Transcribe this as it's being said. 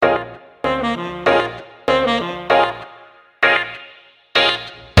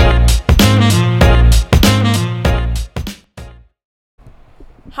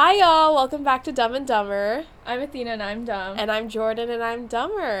Hi y'all, welcome back to Dumb and Dumber. I'm Athena and I'm dumb. And I'm Jordan and I'm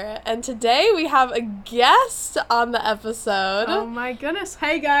dumber. And today we have a guest on the episode. Oh my goodness.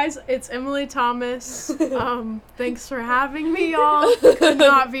 Hey guys, it's Emily Thomas. Thanks for having me, y'all. Could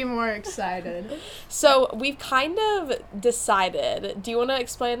not be more excited. So we've kind of decided. Do you want to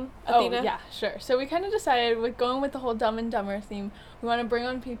explain, Athena? Oh, yeah, sure. So we kind of decided with going with the whole Dumb and Dumber theme, we want to bring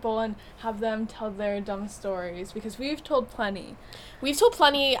on people and have them tell their dumb stories because we've told plenty. We've told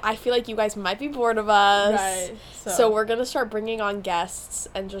plenty. I feel like you guys might be bored of us. Right. So we're going to start bringing on guests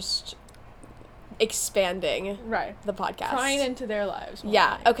and just expanding the podcast. Prying into their lives.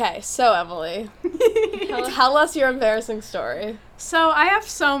 Yeah. Okay. So, Emily, tell us your embarrassing story. So I have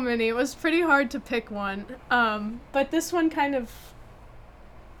so many. It was pretty hard to pick one. But this one kind of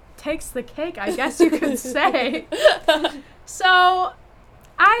takes the cake, I guess you could say. So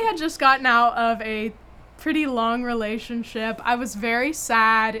I had just gotten out of a pretty long relationship. I was very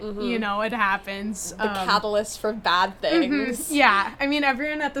sad. Mm-hmm. You know, it happens. The catalyst for bad things. Mm-hmm. Yeah. I mean,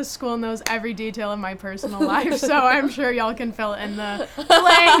 everyone at the school knows every detail of my personal life, so I'm sure y'all can fill in the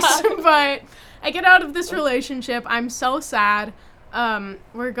blanks. But I get out of this relationship. I'm so sad.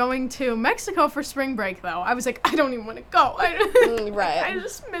 We're going to Mexico for spring break, though. I was like, I don't even want to go. Right. I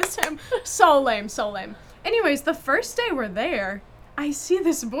just miss him. So lame. Anyways, the first day we're there, I see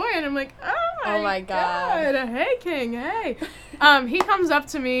this boy, and I'm like, oh my God. Hey, King, hey. He comes up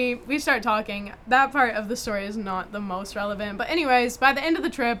to me. We start talking. That part of the story is not the most relevant. But anyways, by the end of the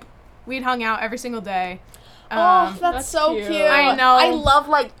trip, we'd hung out every single day. That's so cute. I know. I love,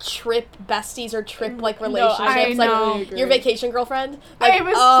 trip besties or trip, relationships. I know. Your vacation girlfriend. It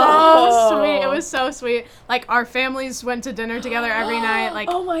was so sweet. It was so sweet. Our families went to dinner together every night.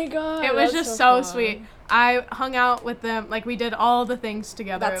 Oh, my God. It was just so sweet. I hung out with them. We did all the things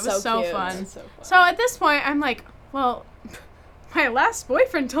together. That's it was so cute. fun. So fun. So at this point, I'm like, well, my last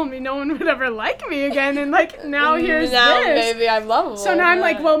boyfriend told me no one would ever like me again, and now here's now this. Maybe I'm lovable. So now I'm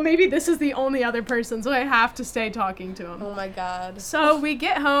like, well, maybe this is the only other person, so I have to stay talking to him. Oh my God. So we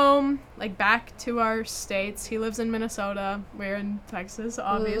get home, back to our states. He lives in Minnesota. We're in Texas,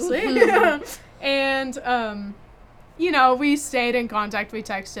 obviously. And, we stayed in contact. We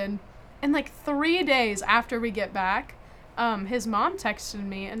texted. And 3 days after we get back, his mom texted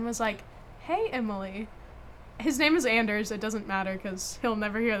me and was like, hey, Emily. His name is Anders. It doesn't matter because he'll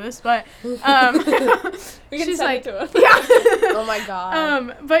never hear this, but we can she's send like, it to him. Yeah. Oh my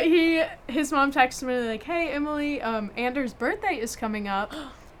God. But his mom texted me like, hey, Emily, Anders' birthday is coming up,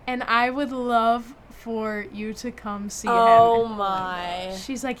 and I would love for you to come see him. Oh my.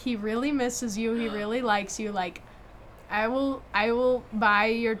 She's like, he really misses you. He really likes you. I will buy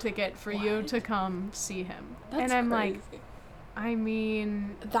your ticket for you to come see him. That's and I'm crazy. I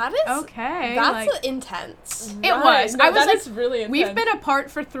mean, that is okay. That's intense. It was. No, I was that is really intense. we've been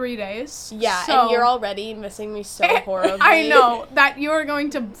apart for 3 days. Yeah, so and you're already missing me so horribly. I know that you're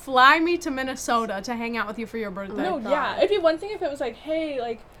going to fly me to Minnesota to hang out with you for your birthday. No, yeah. It'd be one thing if it was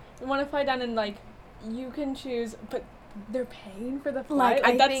hey, we want to fly down and you can choose, but they're paying for the flight.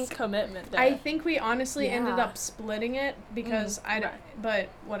 That's commitment there. I think we honestly ended up splitting it because but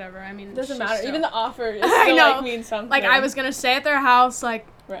whatever. I mean, doesn't matter. Still, even the offer is still means something. I was gonna stay at their house, Right.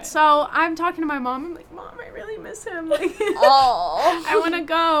 So I'm talking to my mom. I'm like, Mom, I really miss him. Oh. I want to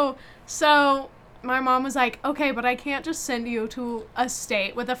go. So my mom was like, okay, but I can't just send you to a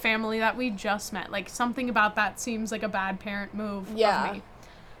state with a family that we just met. Something about that seems like a bad parent move of me.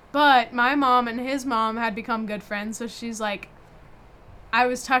 But my mom and his mom had become good friends, so she's like, I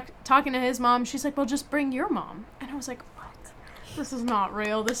was talking to his mom, she's like, well, just bring your mom. And I was like, what? This is not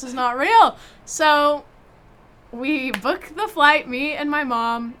real. So we booked the flight, me and my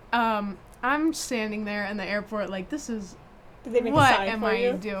mom. I'm standing there in the airport this is, Did they make what a sign am for I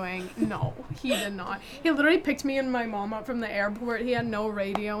you? doing? No, he did not. He literally picked me and my mom up from the airport. He had no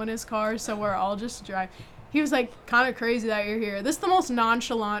radio in his car, so we're all just driving. He was kind of crazy that you're here. This is the most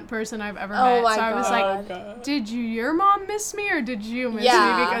nonchalant person I've ever met. My so I was God. did your mom miss me or did you miss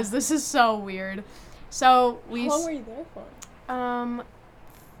me? Because this is so weird. So How long were you there for?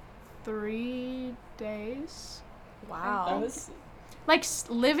 3 days. Wow. That was...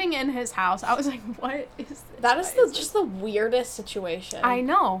 Living in his house. I was like, what is this? That is just the weirdest situation. I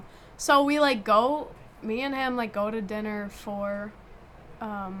know. So we go, me and him go to dinner for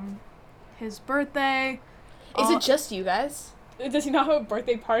his birthday. Is it just you guys? Does he not have a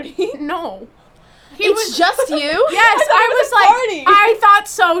birthday party? No. It's just you? Yes, I was party. I thought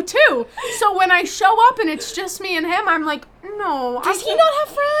so too. So when I show up and it's just me and him, I'm like, no. Does he not have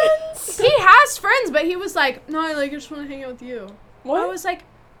friends? He has friends, but he was like, no, I just want to hang out with you. What? I was like,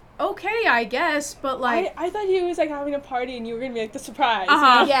 okay, I guess, but like I thought he was like having a party and you were gonna be like the surprise.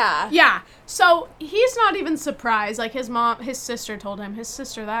 Yeah. So he's not even surprised. Like his sister told him. His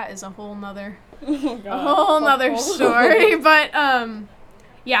sister, that is a whole nother story. But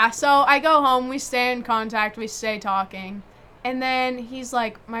yeah. So I go home. We stay in contact. We stay talking. And then he's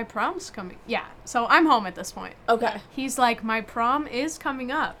like, my prom's coming. Yeah. So I'm home at this point. Okay. He's like, my prom is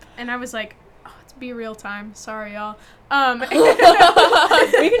coming up. And I was like, oh, it's Be Real time. Sorry, y'all. We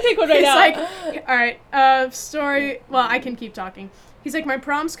can take one right now. He's like, all right, story. Well, I can keep talking. He's like, my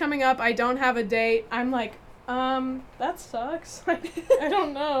prom's coming up. I don't have a date. I'm like, that sucks. I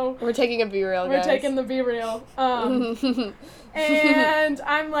don't know. We're taking a Be Real, guys. We're taking the Be Real. And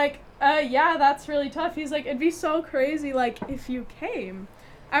I'm like, yeah, that's really tough. He's like, it'd be so crazy, like, if you came.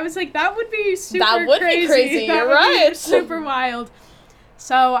 I was like, that would be super crazy. That would be crazy, you're right. Super wild.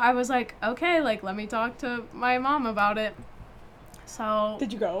 So I was like, okay, like, let me talk to my mom about it. So.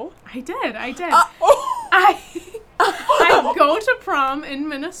 Did you go? I did. I go to prom in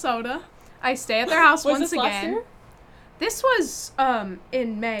Minnesota. I stay at their house once again. Last year? This was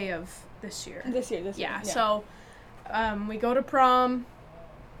in May of this year. This year. Yeah. So we go to prom.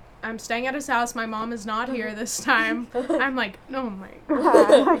 I'm staying at his house. My mom is not here this time. I'm like, oh my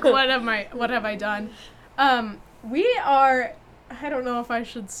God. What have I done? We are, I don't know if I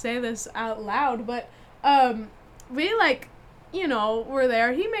should say this out loud, but we like, were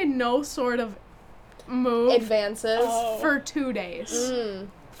there. He made no sort of move. Advances. For 2 days.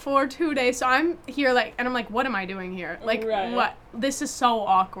 For 2 days. So I'm here like, and I'm like, what am I doing here? Like, what? This is so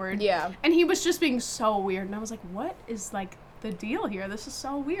awkward. Yeah. And he was just being so weird. And I was like, what is like the deal here? This is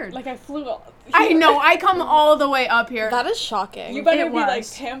so weird. Like I flew here. I know. I come all the way up here. That is shocking. You better be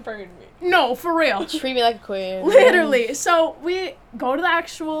like pampering me. No, for real. Treat me like a queen. Literally. So we go to the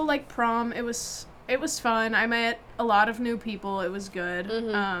actual like prom. It was fun. I met a lot of new people. It was good.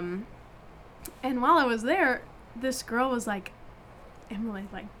 Mm-hmm. And while I was there, this girl was like, Emily,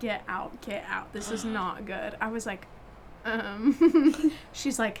 like, get out. This is not good. I was like,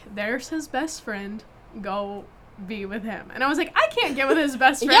 she's like, there's his best friend. Go be with him. And I was like, I can't get with his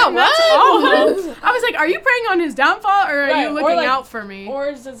best friend. Yeah, what? That's awful. I was like, are you preying on his downfall or are you looking out for me?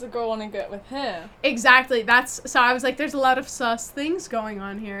 Or does the girl want to get with him? Exactly. So I was like, there's a lot of sus things going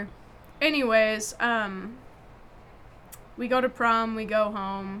on here. Anyways, we go to prom, we go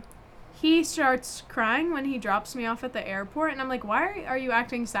home. He starts crying when he drops me off at the airport, and I'm like, why are you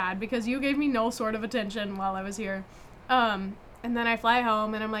acting sad? Because you gave me no sort of attention while I was here. And then I fly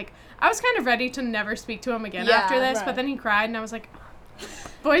home, and I'm like, I was kind of ready to never speak to him again after this, but then he cried, and I was like,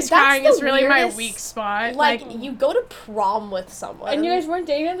 boys crying is really my weak spot. Like, you go to prom with someone. And you guys weren't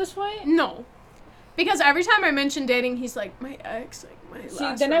dating at this point? No. Because every time I mention dating, he's like, my ex, like, my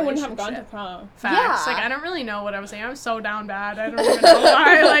last then I wouldn't have gone to prom. Facts. Yeah. Like, I don't really know what I was saying. I was so down bad. I don't even know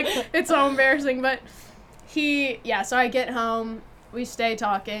why. Like, it's so embarrassing. But so I get home, we stay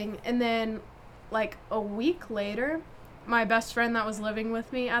talking, and then, like, a week later, my best friend that was living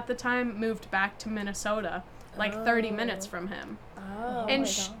with me at the time moved back to Minnesota, like 30 minutes from him. Oh, and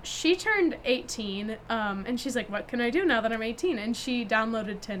she turned 18, and she's like, what can I do now that I'm 18? And she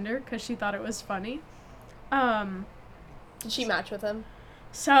downloaded Tinder because she thought it was funny. Did she match with him?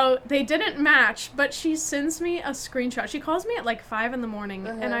 So they didn't match, but she sends me a screenshot. She calls me at like 5 a.m,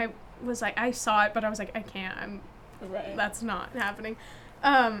 and I was like, I saw it, but I was like, I can't. That's not happening.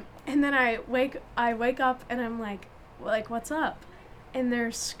 And then I wake up and I'm like, what's up? And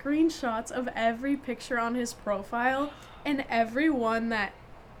there's screenshots of every picture on his profile, and every one that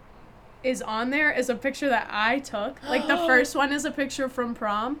is on there is a picture that I took. Like, the first one is a picture from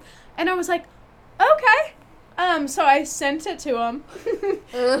prom. And I was like, okay. So I sent it to him.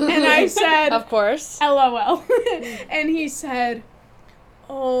 And I said, of course, LOL. And he said,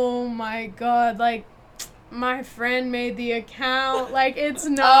 oh my God, like, my friend made the account. Like, it's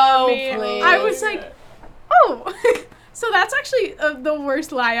not me. Please. I was like, oh. So that's actually the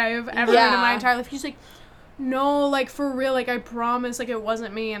worst lie I have ever heard in my entire life. He's like, no, like, for real, like, I promise, like, it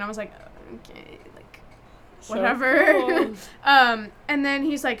wasn't me. And I was like, okay, like, whatever. So cool. And then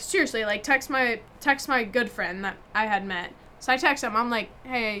he's like, seriously, like, text my good friend that I had met. So I text him. I'm like,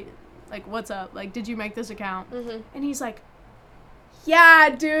 hey, like, what's up? Like, did you make this account? Mm-hmm. And he's like,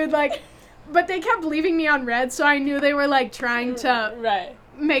 yeah, dude, like, but they kept leaving me on red, so I knew they were, like, trying to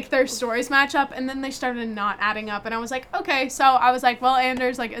make their stories match up, and then they started not adding up, and I was like, okay. So I was like, well,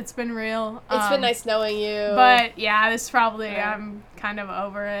 Anders, like, it's been real. It's been nice knowing you. But yeah, this probably I'm kind of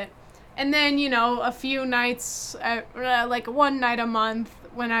over it. And then, a few nights, like one night a month,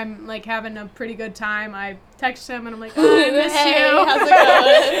 when I'm like having a pretty good time, I text him and I'm like, oh, I miss you.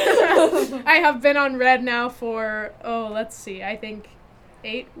 How's it going? I have been on red now for let's see, I think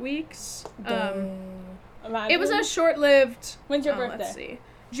 8 weeks. Imagine. It was a short-lived... When's your birthday? Let's see.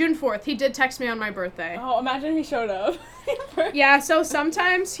 June 4th. He did text me on my birthday. Oh, imagine if he showed up. Yeah, so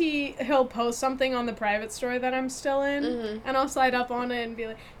sometimes he'll post something on the private story that I'm still in, and I'll slide up on it and be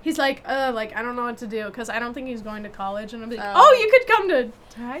like, he's like, I don't know what to do, because I don't think he's going to college, and I'm like, you could come to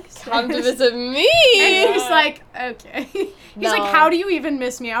Texas. Come to visit me. And he's like, okay. He's like, how do you even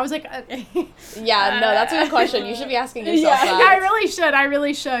miss me? I was like, okay. Yeah, no, that's a good question. You should be asking yourself that. I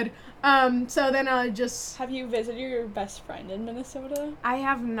really should. So then I just... Have you visited your best friend in Minnesota? I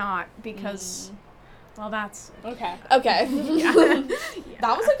have not, because... Well, that's... Okay. Yeah.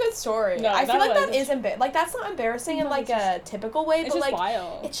 That was a good story. No, I feel like that is like, that's not embarrassing in, like, a typical way, but, like...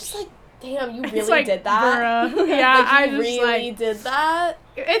 wild. It's just, like, damn, you really did that? Bruh. Yeah, like, I just, really did that?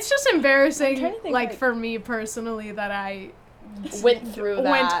 It's just embarrassing, think, like, for me personally, that I... went through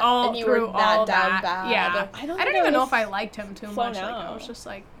that, and you were that down bad. Yeah. I don't even know if I liked him too much. Like, I was just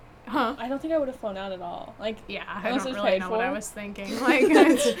like... Huh. I don't think I would have flown out at all. Like, yeah, I don't really know what I was thinking. Like,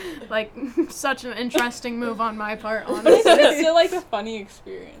 it's like such an interesting move on my part, honestly. It's still like a funny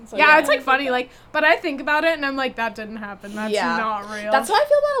experience. Like, it's like funny, like, but I think about it and I'm like, that didn't happen. That's not real. That's how I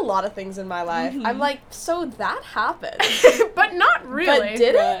feel about a lot of things in my life. I'm like, so that happened, but not really. But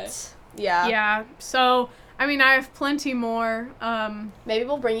did it? Yeah. Yeah. So. I mean, I have plenty more. Maybe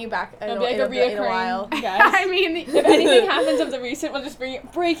we'll bring you back in, It'll be like in a while. I mean, if anything happens of the recent, we'll just bring you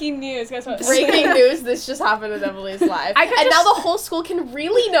breaking news. Guess what? Breaking news, this just happened in Emily's life. And now the whole school can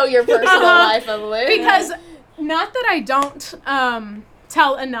really know your personal life, Emily. Because, not that I don't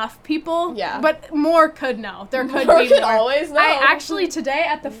tell enough people, but more could know. There could be more. Always know. I actually, today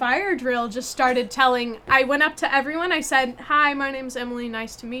at the fire drill, just started telling, I went up to everyone, I said, hi, my name's Emily,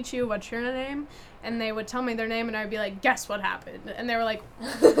 nice to meet you, what's your name? And they would tell me their name, and I'd be like, guess what happened? And they were like,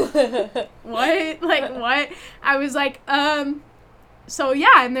 what? Like, what? I was like, so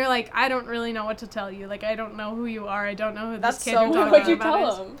yeah. And they're like, I don't really know what to tell you. Like, I don't know who you are. I don't know who this kid you're talking about. What'd you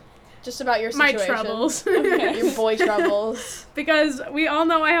tell them? Just about your situation. My troubles. Your boy troubles. Because we all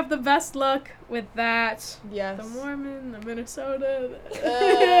know I have the best luck with that. Yes. The Mormon, the Minnesota. Should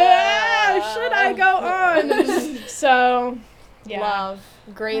I go on? So... Yeah. Love.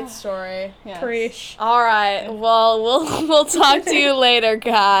 Great story. Yes. Preach. All right. Well, we'll talk to you later,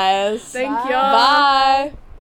 guys. Thank you. Bye.